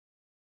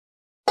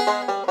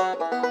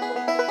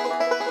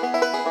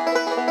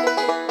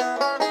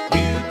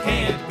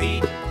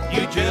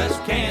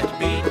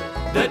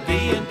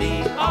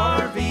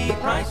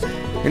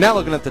You're now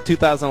looking at the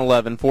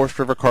 2011 Forest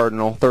River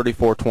Cardinal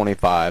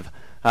 3425.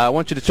 I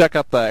want you to check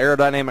out the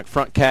aerodynamic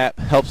front cap.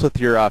 Helps with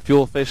your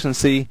fuel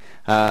efficiency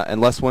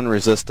and less wind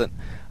resistant.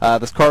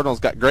 This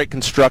Cardinal's got great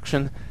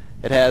construction.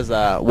 It has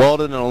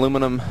welded and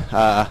aluminum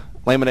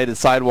laminated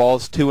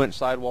sidewalls, 2-inch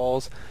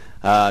sidewalls.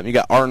 You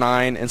got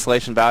R9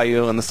 insulation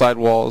value on the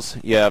sidewalls.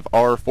 You have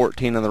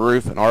R14 on the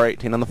roof and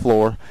R18 on the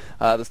floor.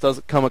 This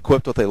does come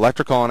equipped with an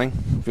electric awning.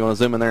 If you want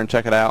to zoom in there and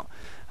check it out.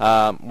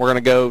 We're going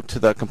to go to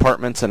the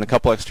compartments and a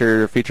couple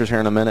exterior features here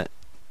in a minute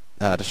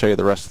to show you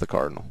the rest of the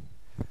Cardinal.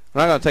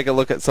 We're now going to take a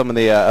look at some of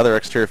the other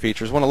exterior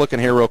features. I want to look in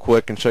here real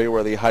quick and show you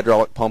where the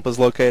hydraulic pump is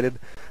located.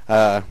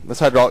 This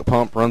hydraulic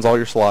pump runs all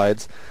your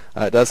slides.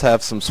 It does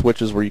have some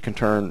switches where you can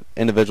turn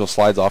individual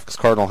slides off, because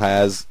Cardinal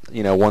has,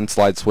 you know, one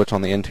slide switch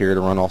on the interior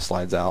to run all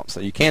slides out.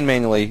 So you can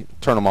manually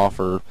turn them off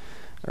or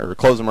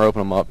close them or open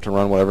them up to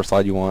run whatever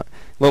slide you want. A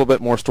little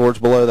bit more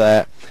storage below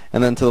that.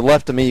 And then to the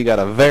left of me, you got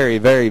a very,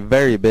 very,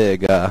 very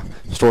big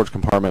storage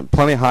compartment.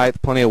 Plenty of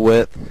height, plenty of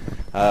width.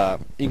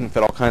 You can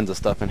fit all kinds of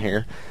stuff in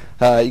here.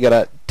 You got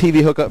a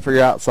TV hookup for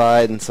your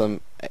outside and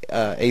some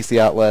AC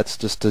outlets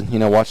just to, you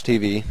know, watch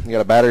TV. You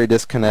got a battery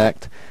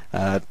disconnect.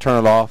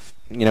 Turn it off,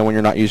 you know, when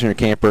you're not using your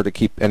camper to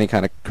keep any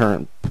kind of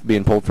current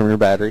being pulled from your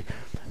battery.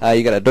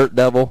 You got a Dirt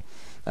Devil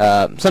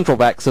central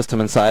vac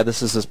system inside.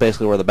 This is just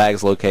basically where the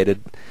bag's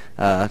located.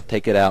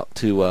 Take it out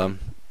to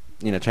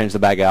you know, change the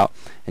bag out.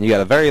 And you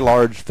got a very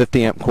large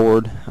 50 amp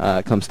cord.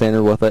 Comes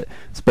standard with it.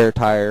 Spare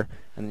tire.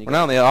 And we're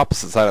now on the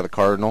opposite side of the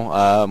Cardinal.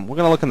 We're going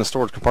to look in the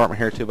storage compartment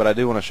here too, but I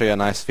do want to show you a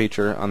nice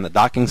feature on the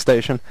docking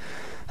station.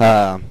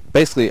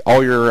 Basically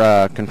all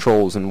your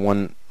controls in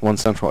one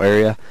central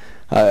area.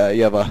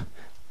 You have a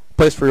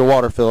place for your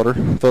water filter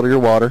your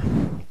water.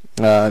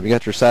 You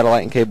got your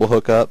satellite and cable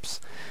hookups.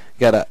 You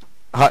got a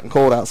hot and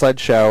cold outside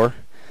shower.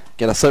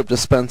 You got a soap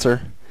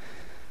dispenser.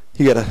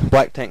 You got a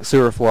black tank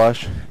sewer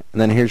flush,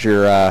 and then here's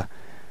your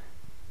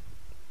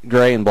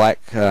gray and black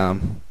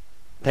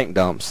tank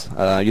dumps.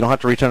 You don't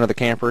have to reach under the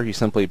camper. You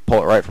simply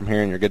pull it right from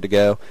here and you're good to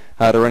go.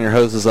 To run your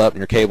hoses up and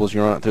your cables,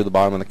 you run it through the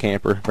bottom of the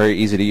camper. Very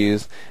easy to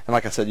use. And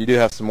like I said, you do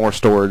have some more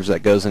storage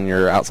that goes in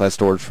your outside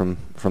storage from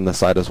this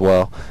side as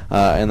well.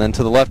 And then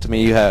to the left of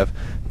me, you have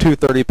two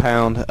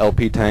 30-pound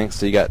LP tanks.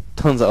 So you got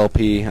tons of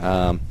LP.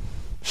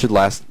 Should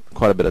last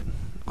quite a bit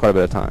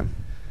of time.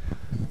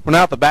 We're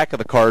now at the back of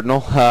the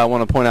Cardinal. I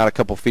want to point out a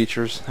couple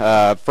features.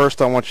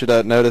 First, I want you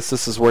to notice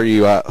this is where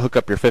you hook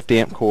up your 50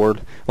 amp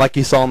cord. Like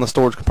you saw in the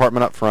storage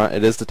compartment up front,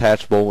 it is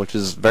detachable, which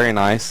is very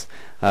nice.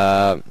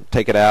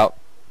 Take it out,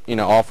 you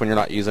know, off when you're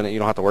not using it. You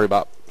don't have to worry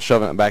about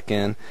shoving it back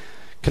in.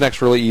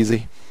 Connects really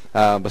easy.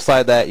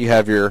 Beside that, you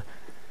have your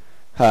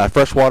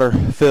freshwater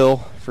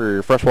fill for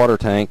your freshwater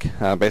tank.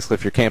 Basically,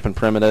 if you're camping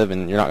primitive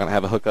and you're not going to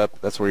have a hookup,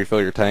 that's where you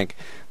fill your tank.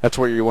 That's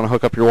where you want to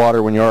hook up your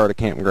water when you are at a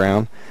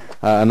campground.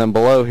 And then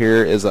below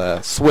here is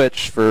a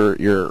switch for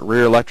your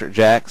rear electric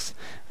jacks.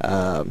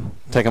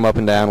 Take them up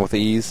and down with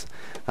ease.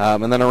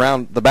 And then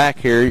around the back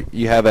here,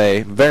 you have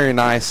a very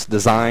nice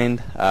designed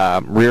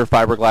rear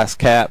fiberglass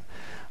cap.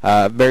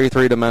 Very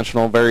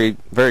three-dimensional, very,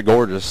 very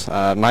gorgeous.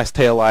 Nice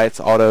tail lights,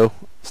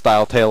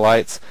 auto-style tail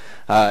lights.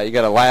 You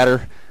got a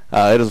ladder.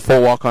 It is a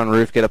full walk-on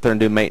roof. Get up there and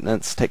do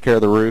maintenance. Take care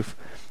of the roof.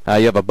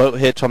 You have a boat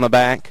hitch on the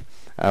back.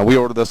 We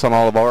ordered this on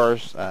all of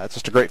ours. It's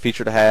just a great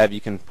feature to have.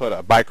 You can put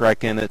a bike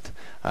rack in it.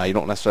 You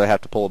don't necessarily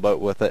have to pull a boat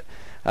with it.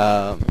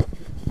 So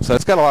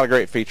it's got a lot of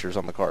great features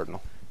on the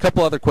Cardinal. A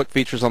couple other quick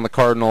features on the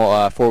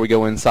Cardinal before we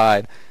go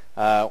inside.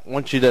 I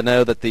want you to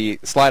know that the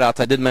slide outs,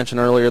 I did mention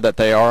earlier that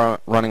they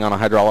are running on a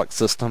hydraulic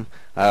system.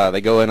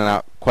 They go in and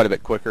out quite a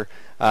bit quicker.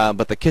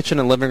 But the kitchen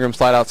and living room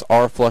slide outs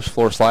are flush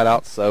floor slide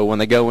outs, so when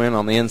they go in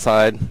on the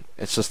inside,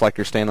 it's just like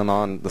you're standing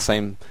on the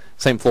same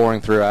flooring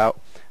throughout.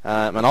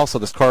 And also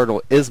this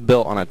Cardinal is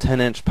built on a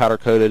 10-inch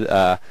powder-coated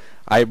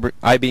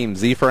I-beam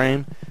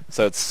Z-frame,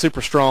 so it's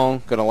super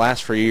strong, going to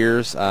last for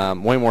years,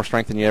 way more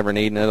strength than you ever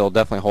need, and it'll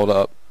definitely hold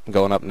up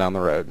going up and down the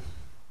road.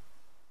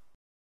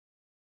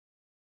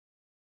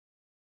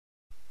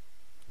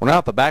 We're now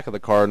at the back of the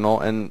Cardinal,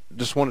 and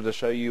just wanted to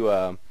show you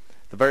the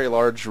very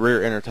large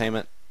rear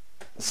entertainment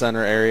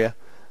center area.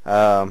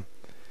 A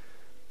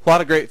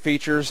lot of great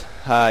features.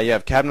 You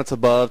have cabinets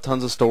above,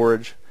 tons of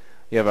storage.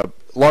 You have a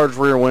large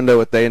rear window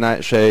with day and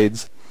night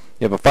shades.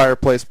 You have a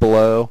fireplace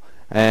below,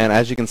 and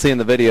as you can see in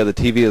the video, the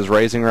TV is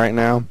raising right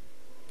now.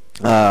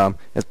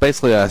 It's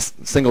basically a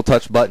single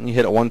touch button. You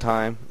hit it one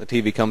time, the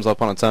TV comes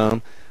up on its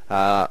own.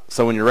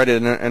 So when you're ready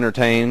to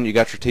entertain, you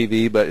got your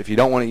TV, but if you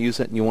don't want to use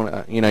it and you want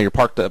to, you know, you're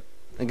parked up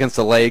against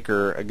a lake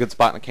or a good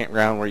spot in a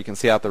campground where you can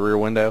see out the rear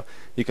window,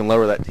 you can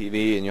lower that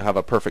TV and you'll have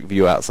a perfect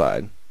view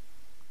outside.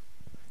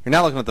 You're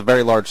now looking at the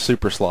very large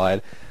Super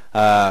Slide.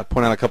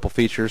 Point out a couple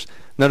features.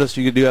 Notice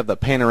you do have the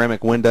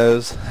panoramic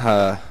windows,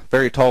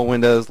 very tall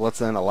windows,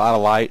 lets in a lot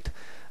of light.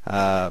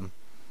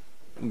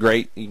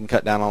 Great, you can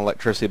cut down on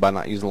electricity by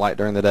not using light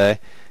during the day.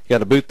 You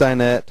got a booth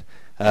dinette.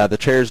 The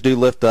chairs do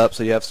lift up,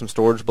 so you have some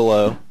storage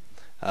below.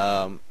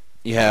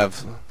 You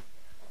have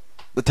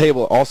the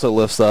table also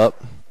lifts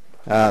up.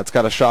 It's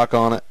got a shock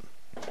on it.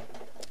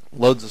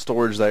 Loads of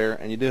storage there,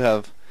 and you do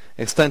have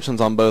extensions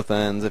on both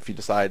ends if you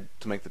decide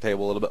to make the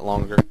table a little bit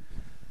longer.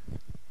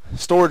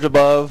 Storage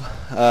above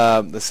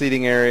the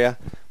seating area.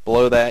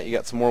 Below that, you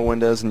got some more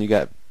windows, and you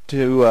got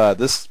two.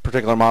 This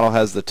particular model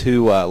has the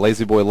two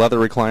Lazy Boy leather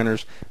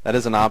recliners. That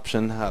is an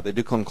option. They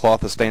do come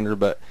cloth as standard,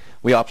 but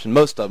we option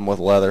most of them with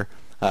leather.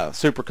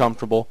 Super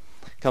comfortable.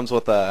 Comes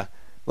with a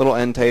little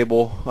end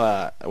table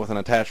with an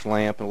attached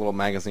lamp and a little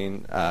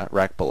magazine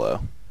rack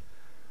below.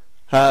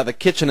 The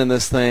kitchen in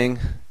this thing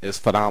is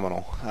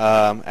phenomenal.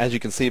 As you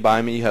can see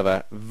by me, you have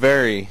a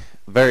very,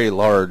 very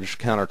large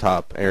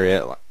countertop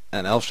area,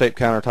 an L-shaped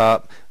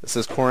countertop. This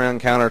is Cardinal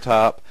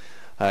countertop.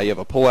 You have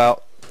a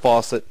pull-out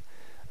faucet,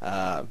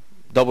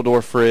 double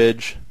door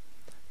fridge,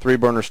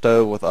 3-burner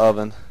stove with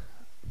oven,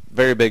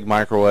 very big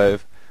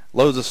microwave,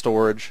 loads of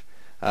storage.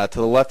 To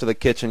the left of the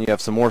kitchen, you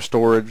have some more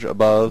storage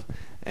above,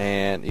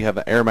 and you have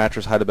an air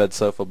mattress hide-to-bed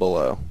sofa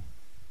below.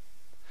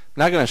 I'm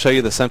now going to show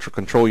you the central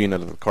control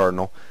unit of the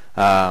Cardinal.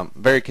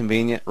 Very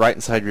convenient, right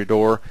inside your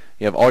door.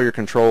 You have all your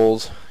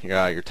controls,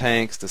 your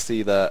tanks to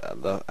see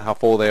how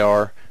full they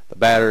are, the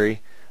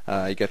battery.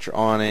 You got your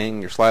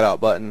awning, your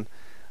slide-out button,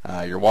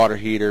 your water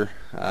heater,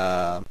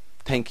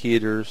 tank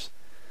heaters,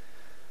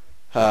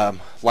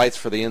 lights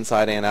for the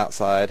inside and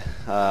outside.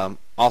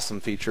 Awesome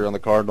feature on the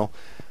Cardinal.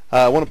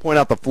 I want to point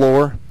out the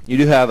floor. You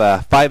do have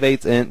a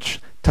 5/8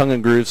 inch tongue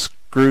and groove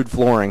screwed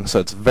flooring,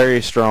 so it's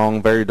very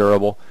strong, very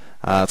durable.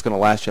 It's going to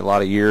last you a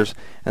lot of years.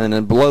 And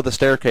then below the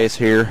staircase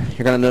here,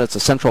 you're going to notice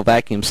a central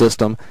vacuum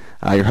system.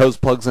 Your hose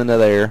plugs into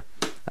there.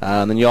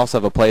 And then you also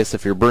have a place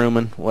if you're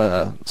brooming,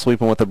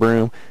 sweeping with a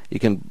broom, you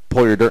can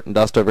pull your dirt and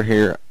dust over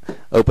here,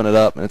 open it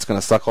up, and it's going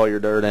to suck all your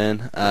dirt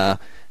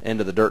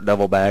into the Dirt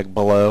Devil bag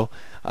below.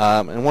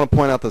 And I want to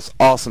point out this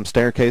awesome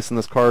staircase in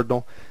this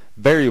Cardinal.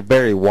 Very,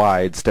 very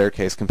wide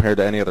staircase compared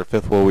to any other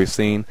fifth wheel we've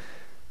seen.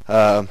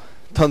 Tons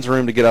of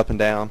room to get up and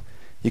down.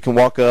 You can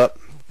walk up,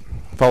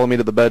 follow me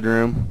to the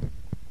bedroom.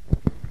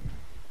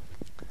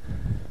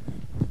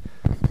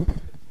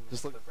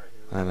 Just look up right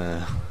here. I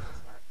know.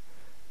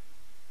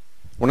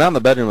 We're now in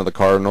the bedroom of the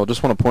Cardinal.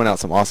 Just want to point out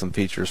some awesome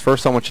features.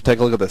 First, I want you to take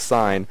a look at this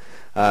sign.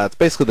 It's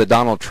basically the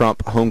Donald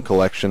Trump home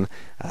collection,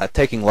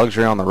 taking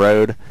luxury on the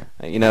road.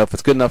 You know, if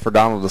it's good enough for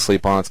Donald to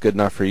sleep on, it's good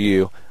enough for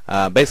you.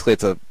 Basically,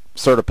 it's a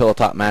sort of pillow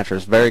top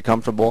mattress, very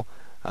comfortable,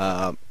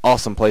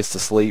 awesome place to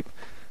sleep.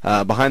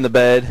 Behind the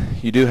bed,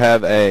 you do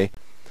have a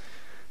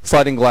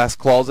sliding glass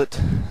closet.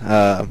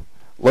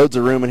 Loads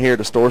of room in here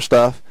to store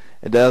stuff.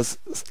 It does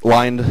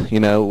lined, you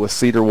know, with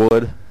cedar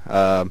wood.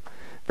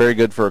 Very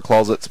good for a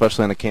closet,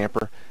 especially in a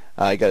camper.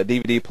 You got a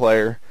DVD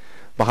player.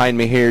 Behind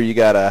me here, you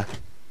got a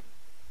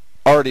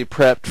already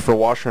prepped for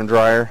washer and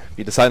dryer. If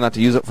you decide not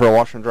to use it for a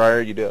washer and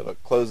dryer, you do have a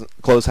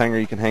clothes hanger.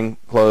 You can hang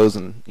clothes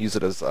and use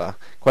it as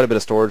quite a bit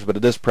of storage, but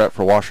it is prepped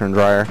for washer and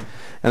dryer.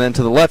 And then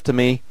to the left of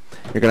me,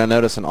 you're going to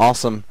notice an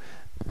awesome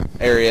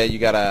area. You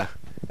got a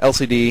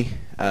LCD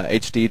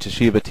HD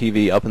Toshiba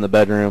TV up in the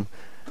bedroom.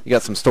 You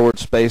got some storage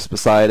space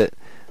beside it.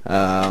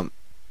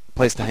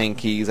 Place to hang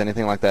keys,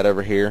 anything like that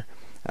over here.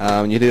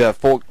 You do have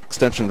full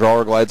extension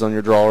drawer glides on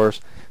your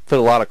drawers. Fit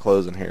a lot of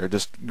clothes in here.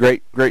 Just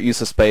great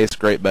use of space,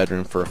 great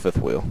bedroom for a fifth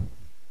wheel.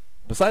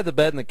 Beside the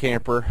bed in the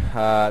camper,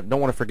 don't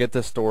want to forget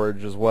this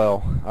storage as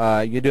well.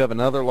 You do have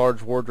another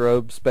large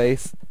wardrobe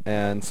space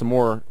and some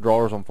more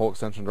drawers on full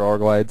extension drawer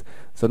glides.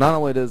 So not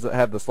only does it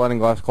have the sliding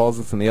glass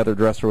closets and the other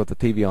dresser with the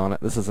TV on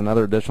it, this is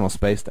another additional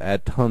space to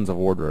add tons of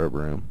wardrobe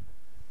room.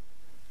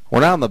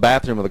 We're now in the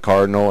bathroom of the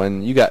Cardinal,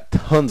 and you got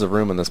tons of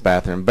room in this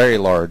bathroom, very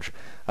large.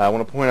 I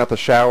want to point out the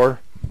shower.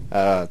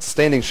 It's a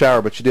standing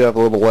shower, but you do have a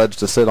little ledge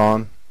to sit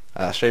on,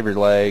 shave your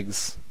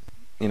legs,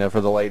 you know,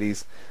 for the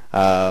ladies.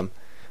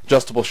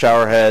 Adjustable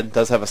shower head,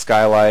 does have a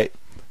skylight.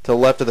 To the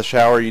left of the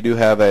shower, you do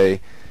have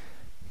a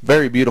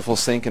very beautiful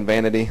sink and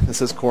vanity.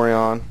 This is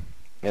Corian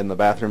in the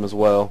bathroom as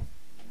well.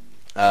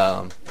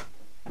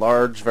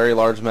 Very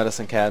large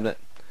medicine cabinet.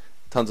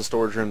 Tons of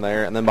storage room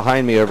there. And then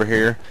behind me over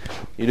here,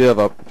 you do have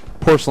a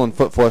porcelain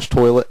foot flush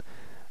toilet.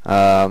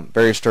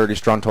 Very sturdy,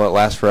 strong toilet,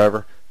 lasts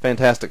forever.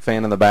 Fantastic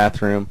fan in the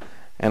bathroom.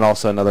 And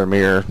also another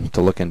mirror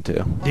to look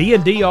into.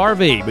 D&D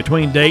RV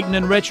between Dayton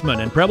and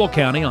Richmond and Preble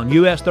County on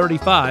US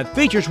 35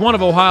 features one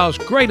of Ohio's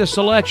greatest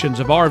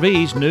selections of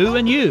RVs, new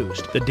and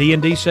used. The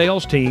D&D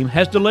sales team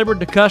has delivered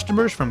to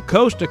customers from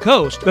coast to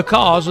coast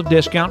because of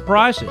discount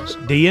prices.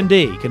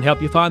 D&D can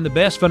help you find the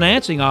best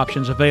financing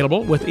options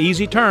available with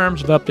easy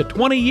terms of up to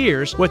 20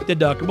 years with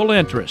deductible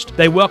interest.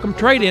 They welcome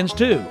trade-ins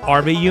too,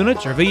 RV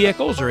units or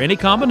vehicles or any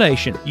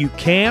combination. You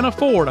can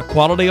afford a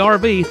quality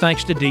RV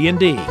thanks to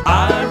D&D.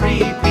 I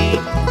repeat,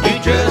 you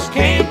just